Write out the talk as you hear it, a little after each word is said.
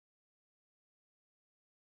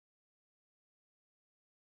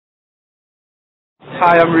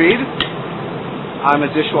Hi, I'm Reed. I'm a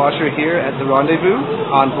dishwasher here at the Rendezvous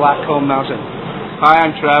on Blackcomb Mountain. Hi,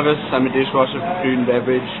 I'm Travis. I'm a dishwasher for food and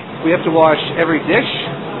beverage. We have to wash every dish,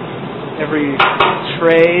 every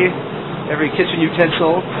tray, every kitchen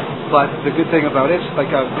utensil, but the good thing about it,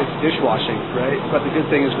 it's dishwashing, right? But the good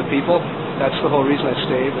thing is the people. That's the whole reason I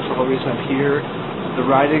stayed. That's the whole reason I'm here. The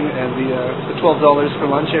riding and the $12 for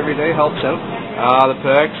lunch every day helps out. The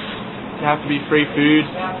perks. You have to be free food.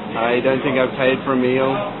 You don't think I've paid for a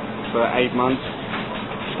meal for 8 months.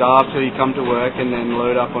 Starve till you come to work and then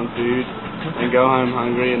load up on food and go home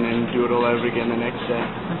hungry and then do it all over again the next day.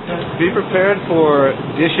 Be prepared for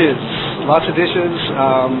dishes. Lots of dishes,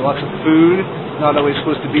 lots of food. Not always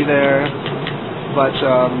supposed to be there. But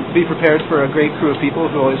be prepared for a great crew of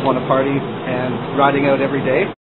people who always want to party and riding out every day.